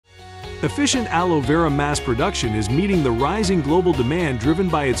Efficient aloe vera mass production is meeting the rising global demand driven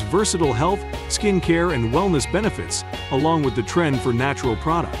by its versatile health, skincare, and wellness benefits, along with the trend for natural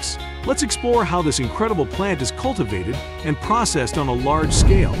products. Let's explore how this incredible plant is cultivated and processed on a large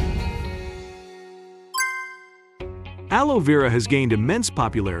scale. Aloe vera has gained immense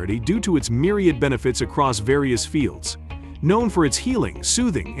popularity due to its myriad benefits across various fields. Known for its healing,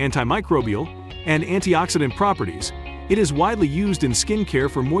 soothing, antimicrobial, and antioxidant properties, it is widely used in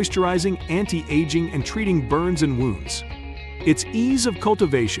skincare for moisturizing, anti-aging, and treating burns and wounds. Its ease of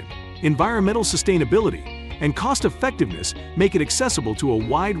cultivation, environmental sustainability, and cost-effectiveness make it accessible to a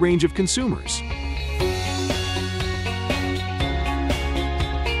wide range of consumers.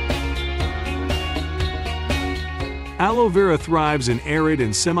 Aloe vera thrives in arid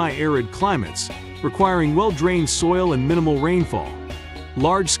and semi-arid climates, requiring well-drained soil and minimal rainfall.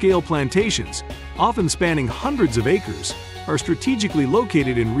 Large-scale plantations, often spanning hundreds of acres, are strategically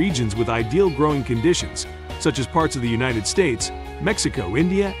located in regions with ideal growing conditions, such as parts of the United States, Mexico,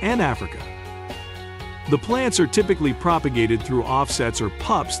 India, and Africa. The plants are typically propagated through offsets or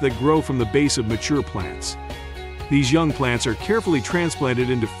pups that grow from the base of mature plants. These young plants are carefully transplanted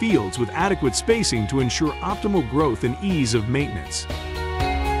into fields with adequate spacing to ensure optimal growth and ease of maintenance.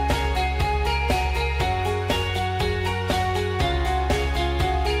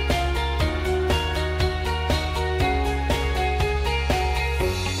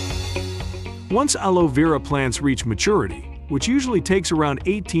 Once aloe vera plants reach maturity, which usually takes around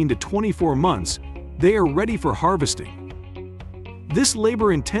 18 to 24 months, they are ready for harvesting. This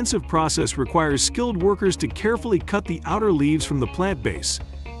labor-intensive process requires skilled workers to carefully cut the outer leaves from the plant base,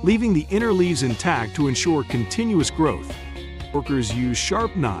 leaving the inner leaves intact to ensure continuous growth. Workers use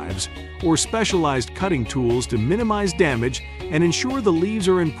sharp knives or specialized cutting tools to minimize damage and ensure the leaves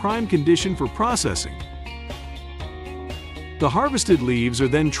are in prime condition for processing. The harvested leaves are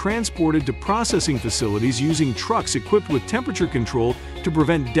then transported to processing facilities using trucks equipped with temperature control to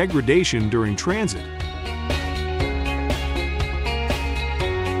prevent degradation during transit.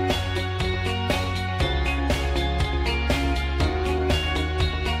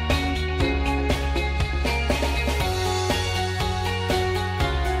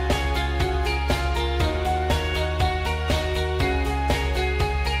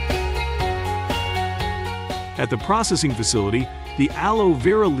 At the processing facility, the aloe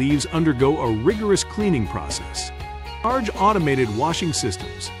vera leaves undergo a rigorous cleaning process. Large automated washing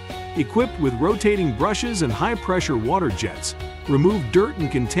systems, equipped with rotating brushes and high-pressure water jets, remove dirt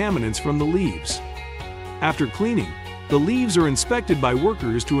and contaminants from the leaves. After cleaning, the leaves are inspected by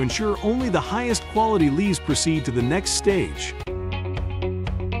workers to ensure only the highest quality leaves proceed to the next stage.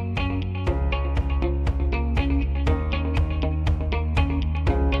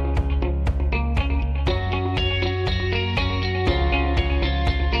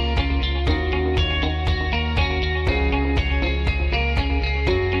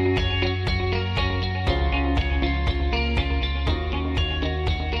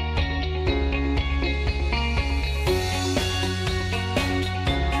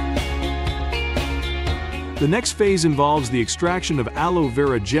 The next phase involves the extraction of aloe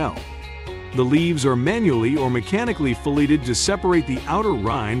vera gel. The leaves are manually or mechanically filleted to separate the outer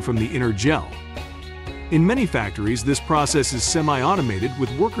rind from the inner gel. In many factories, this process is semi-automated with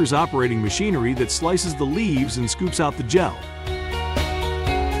workers operating machinery that slices the leaves and scoops out the gel.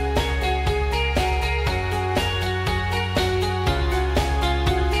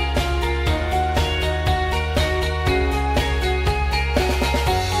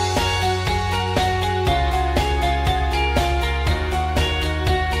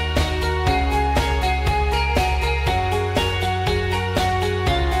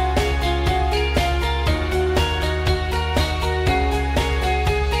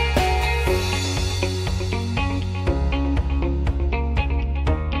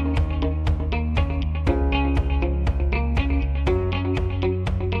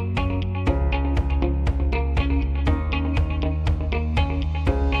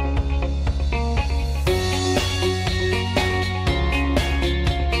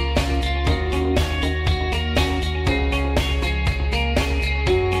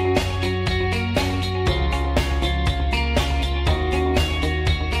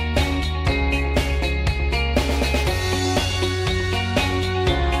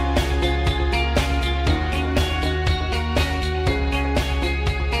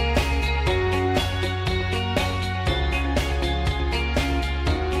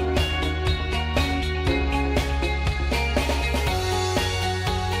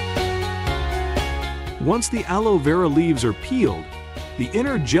 Once the aloe vera leaves are peeled, the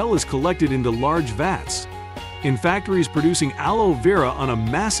inner gel is collected into large vats. In factories producing aloe vera on a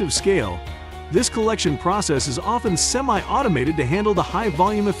massive scale, this collection process is often semi-automated to handle the high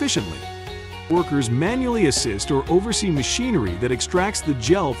volume efficiently. Workers manually assist or oversee machinery that extracts the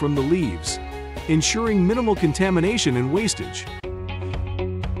gel from the leaves, ensuring minimal contamination and wastage.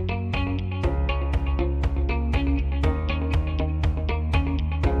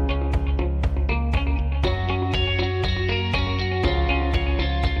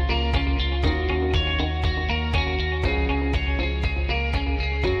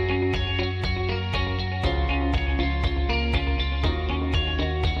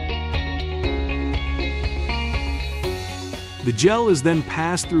 The gel is then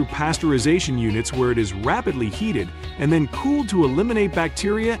passed through pasteurization units where it is rapidly heated and then cooled to eliminate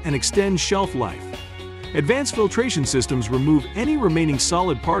bacteria and extend shelf life. Advanced filtration systems remove any remaining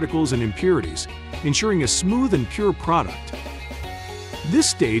solid particles and impurities, ensuring a smooth and pure product. This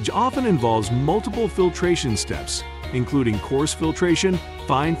stage often involves multiple filtration steps, including coarse filtration,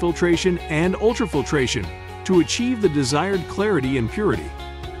 fine filtration, and ultrafiltration, to achieve the desired clarity and purity.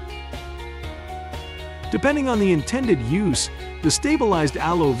 Depending on the intended use, the stabilized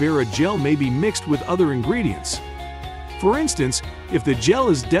aloe vera gel may be mixed with other ingredients. For instance, if the gel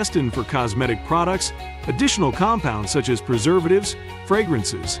is destined for cosmetic products, additional compounds such as preservatives,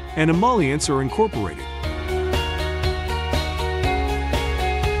 fragrances, and emollients are incorporated.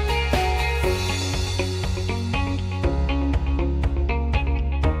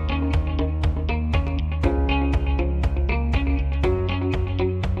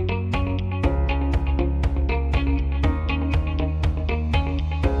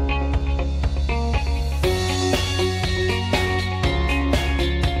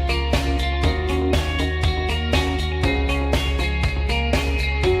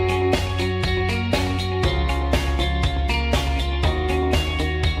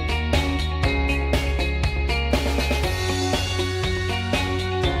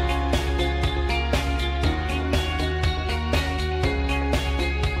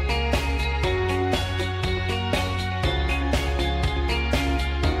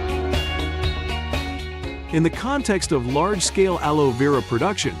 In the context of large-scale aloe vera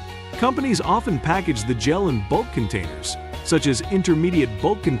production, companies often package the gel in bulk containers, such as intermediate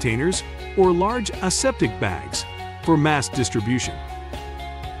bulk containers or large aseptic bags, for mass distribution.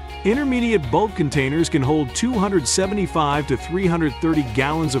 Intermediate bulk containers can hold 275 to 330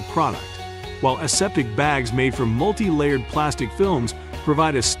 gallons of product, while aseptic bags made from multi-layered plastic films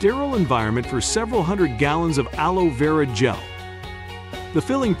provide a sterile environment for several hundred gallons of aloe vera gel. The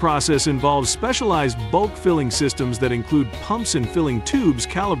filling process involves specialized bulk filling systems that include pumps and filling tubes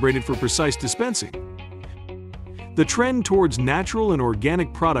calibrated for precise dispensing. The trend towards natural and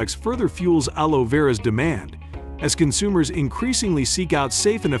organic products further fuels aloe vera's demand, as consumers increasingly seek out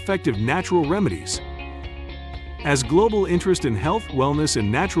safe and effective natural remedies. As global interest in health, wellness, and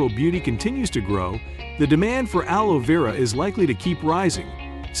natural beauty continues to grow, the demand for aloe vera is likely to keep rising,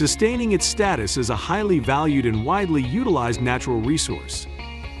 sustaining its status as a highly valued and widely utilized natural resource.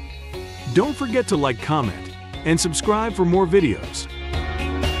 Don't forget to like, comment, and subscribe for more videos.